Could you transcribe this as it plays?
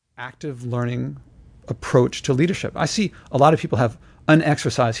active learning approach to leadership. I see a lot of people have an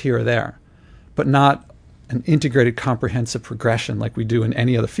exercise here or there, but not an integrated, comprehensive progression like we do in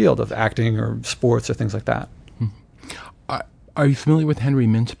any other field of acting or sports or things like that. Are you familiar with Henry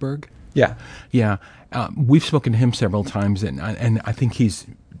Mintzberg? Yeah. Yeah. We've spoken to him several times, and I think he's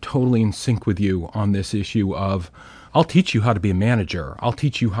totally in sync with you on this issue of, I'll teach you how to be a manager. I'll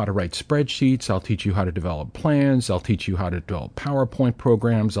teach you how to write spreadsheets. I'll teach you how to develop plans. I'll teach you how to develop PowerPoint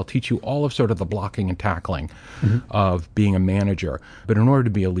programs. I'll teach you all of sort of the blocking and tackling of being a manager. But in order to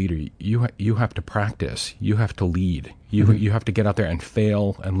be a leader, you have to practice. You have to lead. You have to get out there and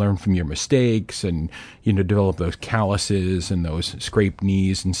fail and learn from your mistakes and develop those calluses and those scraped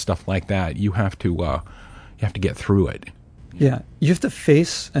knees and stuff like that. You have to get through it. Yeah, you have to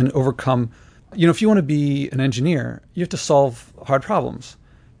face and overcome. If you want to be an engineer, you have to solve hard problems.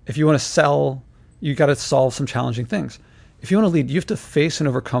 If you want to sell, you got to solve some challenging things. If you want to lead, you have to face and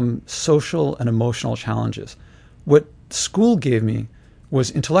overcome social and emotional challenges. What school gave me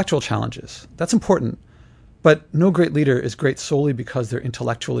was intellectual challenges. That's important. But no great leader is great solely because they're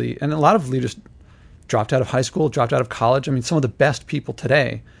intellectually, and a lot of leaders dropped out of high school, dropped out of college. I mean, some of the best people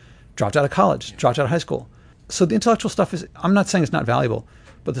today dropped out of college, dropped out of high school. So the intellectual stuff I'm not saying it's not valuable,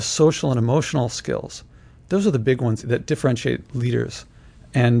 but the social and emotional skills, those are the big ones that differentiate leaders.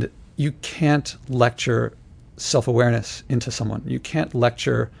 And you can't lecture self-awareness into someone. You can't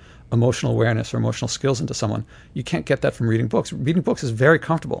lecture emotional awareness or emotional skills into someone. You can't get that from reading books. Reading books is very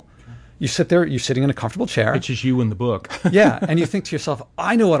comfortable. You sit there, you're sitting in a comfortable chair. It's just you in the book. Yeah, and you think to yourself,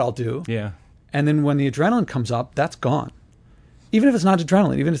 I know what I'll do. Yeah. And then when the adrenaline comes up, that's gone. Even if it's not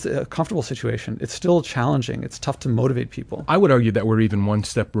adrenaline, even if it's a comfortable situation, it's still challenging. It's tough to motivate people. I would argue that we're even one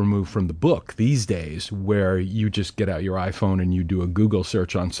step removed from the book these days, where you just get out your iPhone and you do a Google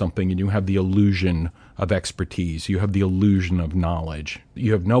search on something and you have the illusion of expertise. You have the illusion of knowledge.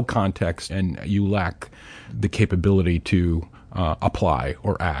 You have no context and you lack the capability to apply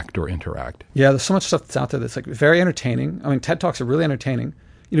or act or interact. Yeah, there's so much stuff that's out there that's like very entertaining. I mean, TED Talks are really entertaining.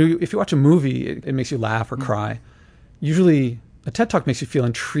 If you watch a movie, it makes you laugh or cry. Usually a TED Talk makes you feel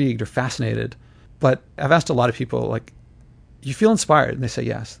intrigued or fascinated. But I've asked a lot of people, like, you feel inspired? And they say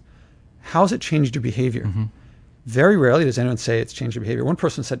yes. How has it changed your behavior? Very rarely does anyone say it's changed your behavior. One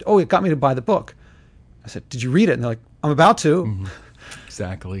person said, it got me to buy the book. I said, did you read it? And they're like, I'm about to.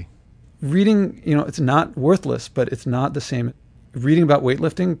 Exactly. Reading, it's not worthless, but it's not the same. Reading about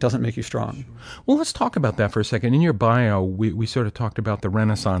weightlifting doesn't make you strong. Well, let's talk about that for a second. In your bio, we sort of talked about the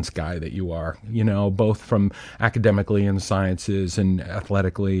Renaissance guy that you are, both from academically and sciences and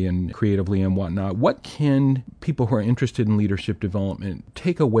athletically and creatively and whatnot. What can people who are interested in leadership development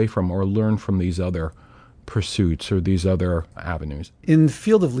take away from or learn from these other pursuits or these other avenues? In the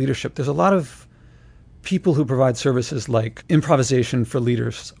field of leadership, there's a lot of people who provide services like improvisation for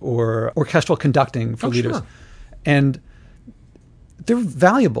leaders or orchestral conducting for leaders. Sure. And they're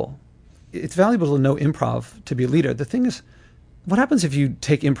valuable. It's valuable to know improv to be a leader. The thing is, what happens if you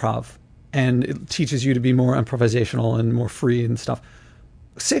take improv and it teaches you to be more improvisational and more free and stuff?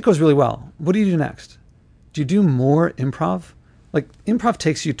 Say it goes really well. What do you do next? Do you do more improv? Like, improv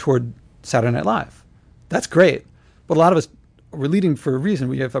takes you toward Saturday Night Live. That's great. But a lot of us, we're leading for a reason.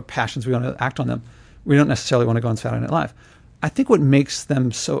 We have our passions. We want to act on them. We don't necessarily want to go on Saturday Night Live. I think what makes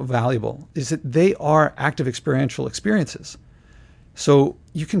them so valuable is that they are active experiential experiences. So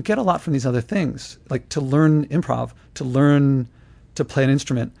you can get a lot from these other things. Like, to learn improv, to learn to play an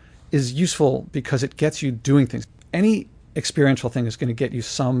instrument is useful because it gets you doing things. Any experiential thing is going to get you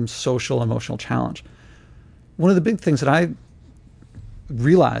some social, emotional challenge. One of the big things that I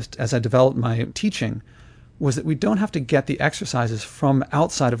realized as I developed my teaching was that we don't have to get the exercises from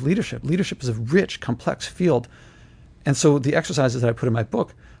outside of leadership. Leadership is a rich, complex field. And so the exercises that I put in my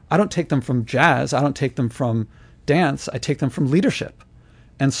book, I don't take them from jazz. I don't take them from dance. I take them from leadership.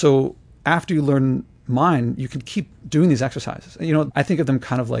 And so after you learn mine, you can keep doing these exercises. I think of them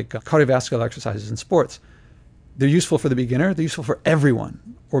kind of like cardiovascular exercises in sports. They're useful for the beginner. They're useful for everyone,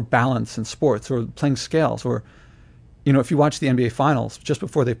 or balance in sports, or playing scales, or, if you watch the NBA finals, just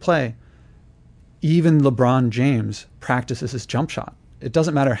before they play, even LeBron James practices his jump shot. It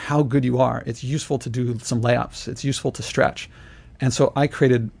doesn't matter how good you are. It's useful to do some layups. It's useful to stretch. And so I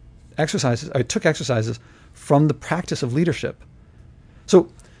created exercises. I took exercises from the practice of leadership. So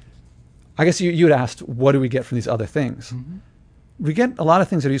I guess you had asked, what do we get from these other things? We get a lot of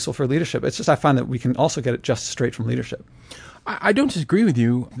things that are useful for leadership. It's just I find that we can also get it just straight from leadership. I don't disagree with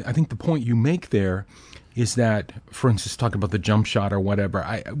you. I think the point you make there is that, for instance, talking about the jump shot or whatever,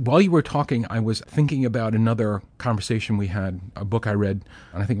 while you were talking, I was thinking about another conversation we had, a book I read,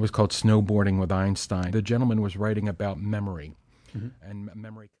 and I think it was called Snowboarding with Einstein. The gentleman was writing about memory and memory.